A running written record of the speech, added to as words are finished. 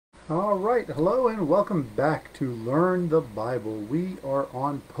All right, hello and welcome back to Learn the Bible. We are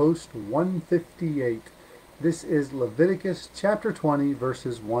on post 158. This is Leviticus chapter 20,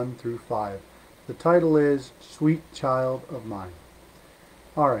 verses 1 through 5. The title is Sweet Child of Mine.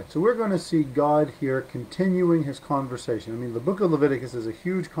 All right, so we're going to see God here continuing his conversation. I mean, the book of Leviticus is a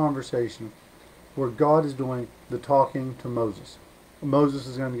huge conversation where God is doing the talking to Moses. Moses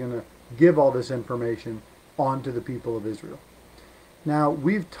is going to give all this information on to the people of Israel. Now,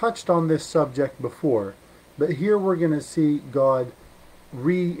 we've touched on this subject before, but here we're going to see God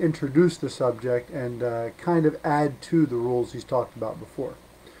reintroduce the subject and kind of add to the rules he's talked about before.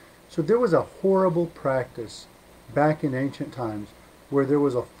 So there was a horrible practice back in ancient times where there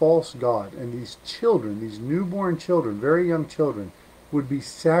was a false god, and these children, these newborn children, very young children, would be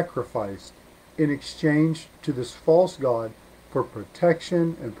sacrificed in exchange to this false god for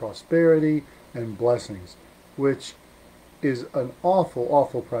protection and prosperity and blessings, which is an awful,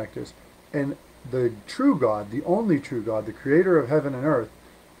 awful practice. And the true God, the only true God, the creator of heaven and earth,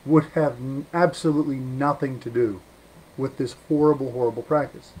 would have absolutely nothing to do with this horrible, horrible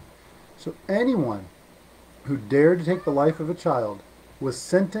practice. So anyone who dared to take the life of a child was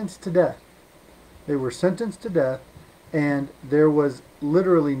sentenced to death. They were sentenced to death, and there was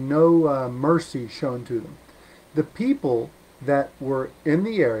literally no mercy shown to them. The people that were in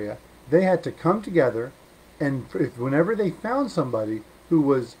the area, they had to come together, and whenever they found somebody who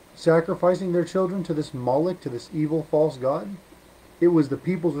was sacrificing their children to this Moloch, to this evil false god, it was the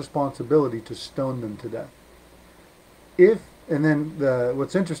people's responsibility to stone them to death.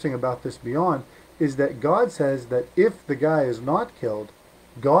 What's interesting about this beyond is that God says that if the guy is not killed,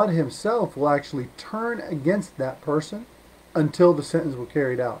 God himself will actually turn against that person until the sentence was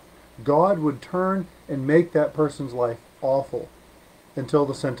carried out. God would turn and make that person's life awful until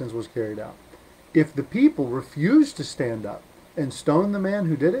the sentence was carried out. If the people refused to stand up and stone the man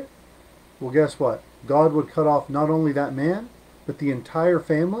who did it, well, guess what? God would cut off not only that man, but the entire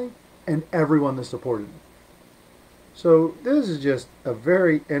family and everyone that supported him. So this is just a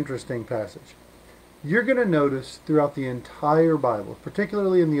very interesting passage. You're going to notice throughout the entire Bible,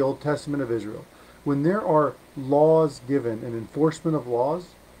 particularly in the Old Testament of Israel, when there are laws given and enforcement of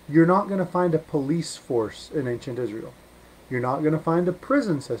laws, you're not going to find a police force in ancient Israel. You're not going to find a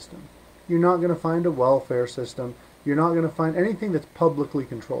prison system. You're not going to find a welfare system. You're not going to find anything that's publicly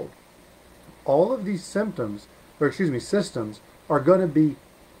controlled. All of these systems are going to be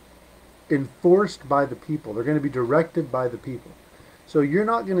enforced by the people. They're going to be directed by the people. So you're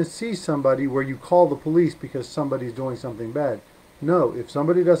not going to see somebody where you call the police because somebody's doing something bad. No, if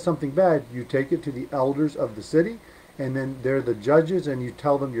somebody does something bad, you take it to the elders of the city, and then they're the judges, and you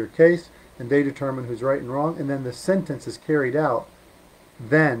tell them your case, and they determine who's right and wrong, and then the sentence is carried out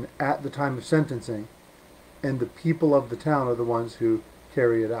then at the time of sentencing, and the people of the town are the ones who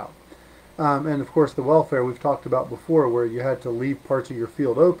carry it out. And of course the welfare we've talked about before, where you had to leave parts of your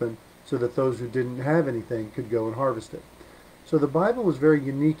field open so that those who didn't have anything could go and harvest it. So the Bible was very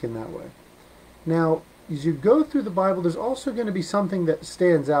unique in that way. Now, as you go through the Bible, there's also going to be something that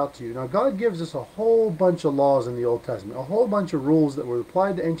stands out to you. Now, God gives us a whole bunch of laws in the Old Testament, a whole bunch of rules that were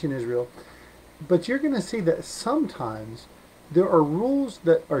applied to ancient Israel, but you're going to see that sometimes there are rules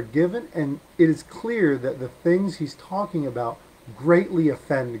that are given, and it is clear that the things he's talking about greatly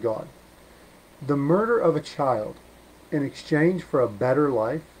offend God. The murder of a child in exchange for a better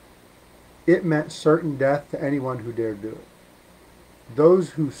life, it meant certain death to anyone who dared do it. Those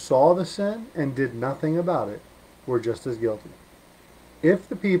who saw the sin and did nothing about it were just as guilty. If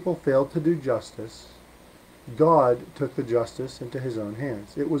the people failed to do justice, God took the justice into his own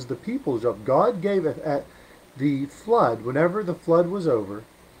hands. It was the people's job. God gave it at the flood. Whenever the flood was over,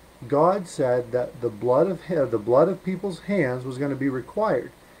 God said that the blood of people's hands was going to be required.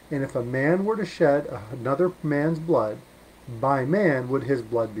 And if a man were to shed another man's blood, by man would his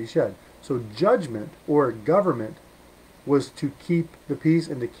blood be shed. So judgment or government was to keep the peace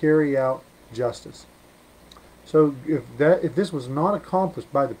and to carry out justice. So if this was not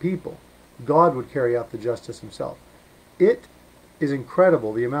accomplished by the people, God would carry out the justice himself. It is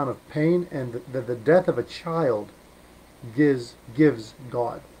incredible the amount of pain and the death of a child gives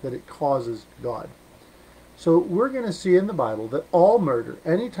God, that it causes God. So we're going to see in the Bible that all murder,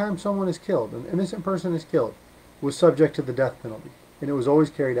 anytime someone is killed, an innocent person is killed, was subject to the death penalty, and it was always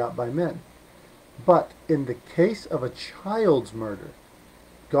carried out by men. But in the case of a child's murder,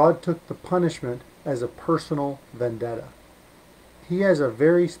 God took the punishment as a personal vendetta. He has a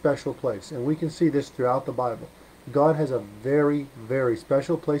very special place, and we can see this throughout the Bible. God has a very, very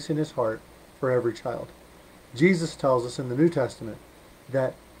special place in his heart for every child. Jesus tells us in the New Testament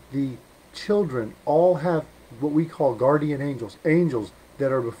that the children all have what we call guardian angels, angels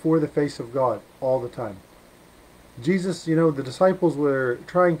that are before the face of God all the time. Jesus, the disciples were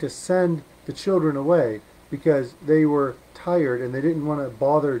trying to send the children away because they were tired and they didn't want to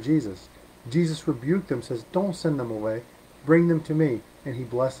bother Jesus. Jesus rebuked them, says, don't send them away. Bring them to me. And he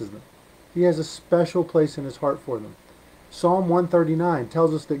blesses them. He has a special place in his heart for them. Psalm 139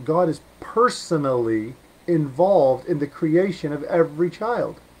 tells us that God is personally involved in the creation of every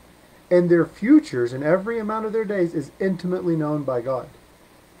child. And their futures and every amount of their days is intimately known by God.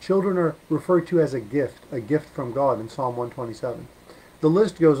 Children are referred to as a gift from God in Psalm 127. The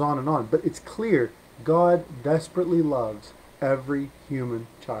list goes on, but it's clear God desperately loves every human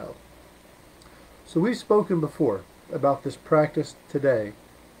child. So we've spoken before about this practice today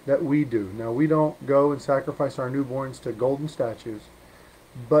that we do. Now, we don't go and sacrifice our newborns to golden statues,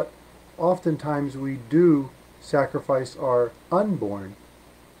 but oftentimes we do sacrifice our unborn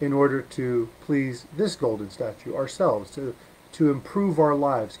in order to please this golden statue, ourselves, to improve our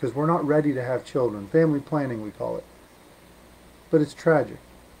lives, because we're not ready to have children. Family planning, we call it. But it's tragic.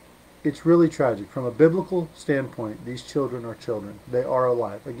 It's really tragic. From a biblical standpoint, these children are children. They are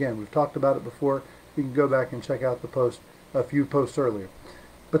alive. Again, we've talked about it before. You can go back and check out a few posts earlier.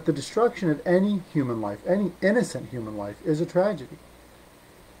 But the destruction of any human life, any innocent human life, is a tragedy.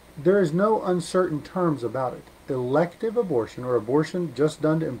 There is no uncertain terms about it. Elective abortion, or abortion just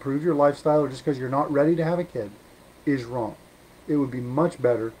done to improve your lifestyle or just because you're not ready to have a kid, is wrong. It would be much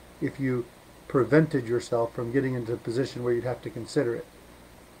better if you prevented yourself from getting into a position where you'd have to consider it.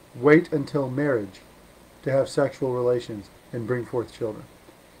 Wait until marriage to have sexual relations and bring forth children.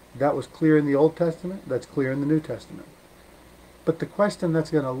 That was clear in the Old Testament. That's clear in the New Testament. But the question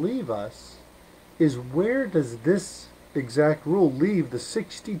that's going to leave us is, where does this exact rule leave the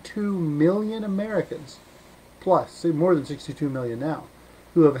 62 million Americans, plus, say more than 62 million now,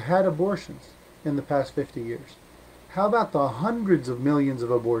 who have had abortions in the past 50 years? How about the hundreds of millions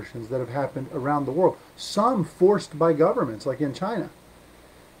of abortions that have happened around the world, some forced by governments, like in China?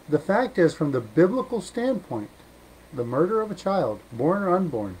 The fact is, from the biblical standpoint, the murder of a child, born or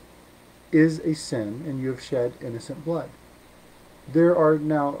unborn, is a sin, and you have shed innocent blood. There are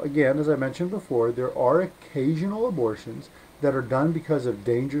now, again, as I mentioned before, there are occasional abortions that are done because of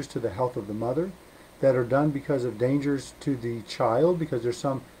dangers to the health of the mother, that are done because of dangers to the child, because there's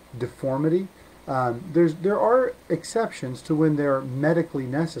some deformity. There are exceptions to when they're medically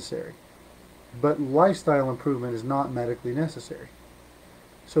necessary, but lifestyle improvement is not medically necessary.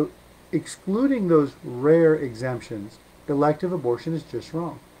 So excluding those rare exemptions, elective abortion is just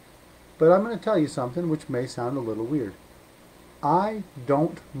wrong. But I'm going to tell you something which may sound a little weird. I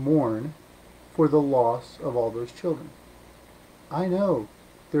don't mourn for the loss of all those children. I know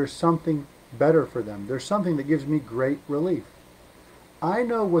there's something better for them. There's something that gives me great relief. I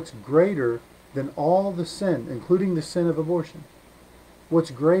know what's greater than all the sin, including the sin of abortion.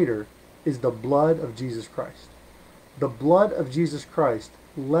 What's greater is the blood of Jesus Christ. The blood of Jesus Christ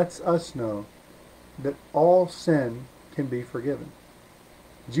lets us know that all sin can be forgiven.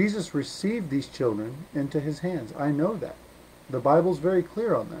 Jesus received these children into his hands. I know that. The Bible's very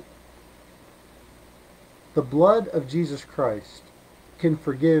clear on that. The blood of Jesus Christ can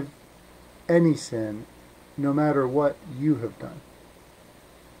forgive any sin, no matter what you have done.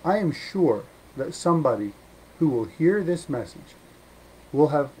 I am sure that somebody who will hear this message will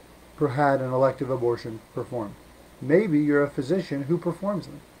have had an elective abortion performed. Maybe you're a physician who performs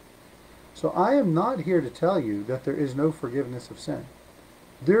them. So I am not here to tell you that there is no forgiveness of sin.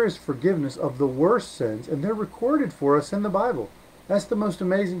 There is forgiveness of the worst sins, and they're recorded for us in the Bible. That's the most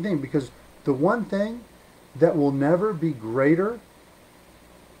amazing thing, because the one thing that will never be greater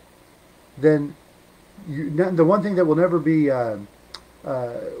than the one thing that will never be the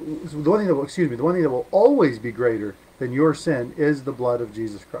one thing that will always be greater than your sin is the blood of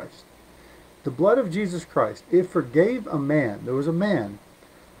Jesus Christ. The blood of Jesus Christ, it forgave a man. There was a man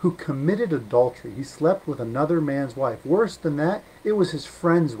who committed adultery. He slept with another man's wife. Worse than that, it was his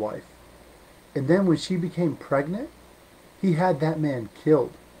friend's wife. And then when she became pregnant, he had that man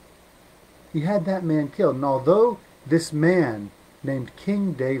killed. He had that man killed. And although this man named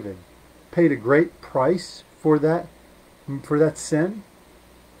King David paid a great price for that sin,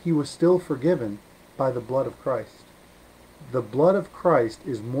 he was still forgiven by the blood of Christ. The blood of Christ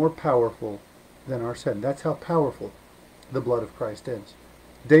is more powerful than our sin. That's how powerful the blood of Christ is.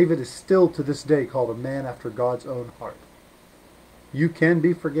 David is still to this day called a man after God's own heart. You can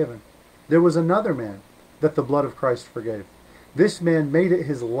be forgiven. There was another man that the blood of Christ forgave. This man made it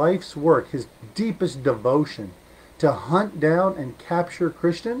his life's work, his deepest devotion, to hunt down and capture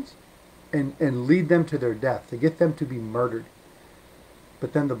Christians and lead them to their death, to get them to be murdered.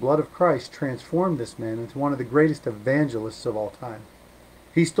 But then the blood of Christ transformed this man into one of the greatest evangelists of all time.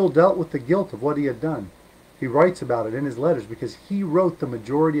 He still dealt with the guilt of what he had done. He writes about it in his letters because he wrote the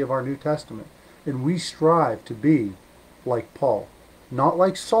majority of our New Testament. And we strive to be like Paul. Not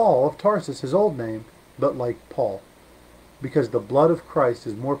like Saul of Tarsus, his old name, but like Paul. Because the blood of Christ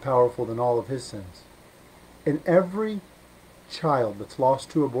is more powerful than all of his sins. And every child that's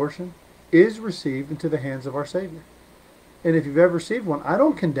lost to abortion is received into the hands of our Savior. And if you've ever received one, I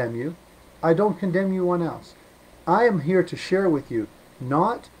don't condemn you. I don't condemn you one else. I am here to share with you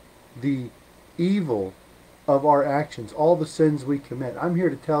not the evil of our actions, all the sins we commit. I'm here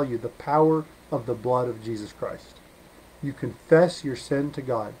to tell you the power of the blood of Jesus Christ. You confess your sin to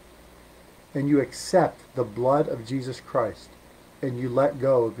God, and you accept the blood of Jesus Christ, and you let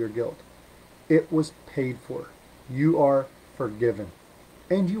go of your guilt. It was paid for. You are forgiven.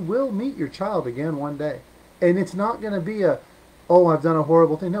 And you will meet your child again one day. And it's not going to be a, oh, I've done a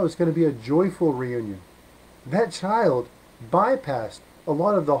horrible thing. No, it's going to be a joyful reunion. That child bypassed a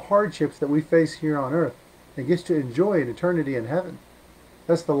lot of the hardships that we face here on earth and gets to enjoy an eternity in heaven.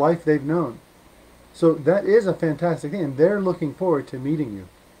 That's the life they've known. So that is a fantastic thing, and they're looking forward to meeting you.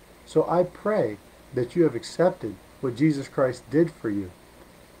 So I pray that you have accepted what Jesus Christ did for you.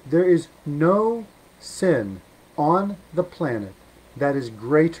 There is no sin on the planet that is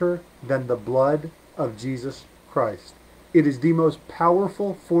greater than the blood of Jesus Christ. It is the most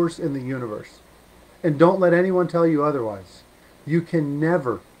powerful force in the universe. And don't let anyone tell you otherwise. You can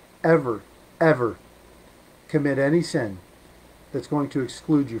never, ever, ever commit any sin that's going to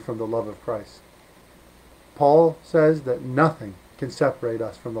exclude you from the love of Christ. Paul says that nothing can separate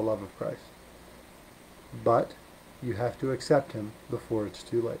us from the love of Christ. But you have to accept him before it's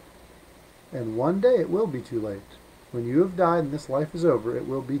too late. And one day it will be too late. When you have died and this life is over, it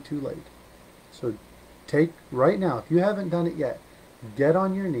will be too late. So take right now, if you haven't done it yet, get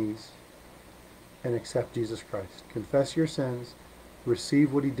on your knees and accept Jesus Christ. Confess your sins,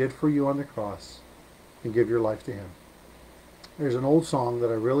 receive what he did for you on the cross, and give your life to him. There's an old song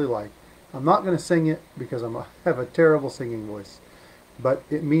that I really like. I'm not going to sing it because I have a terrible singing voice, but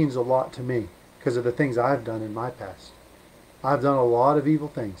it means a lot to me because of the things I've done in my past. I've done a lot of evil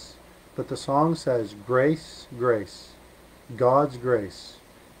things, but the song says, grace, grace, God's grace,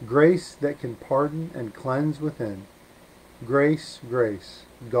 grace that can pardon and cleanse within. Grace, grace,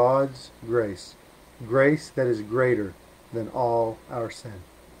 God's grace, grace that is greater than all our sin.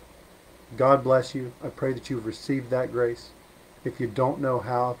 God bless you. I pray that you've received that grace. If you don't know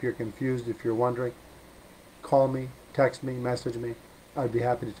how, if you're confused, if you're wondering, call me, text me, message me. I'd be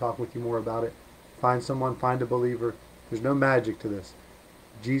happy to talk with you more about it. Find someone, find a believer. There's no magic to this.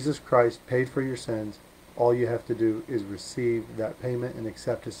 Jesus Christ paid for your sins. All you have to do is receive that payment and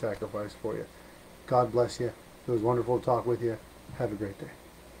accept his sacrifice for you. God bless you. It was wonderful to talk with you. Have a great day.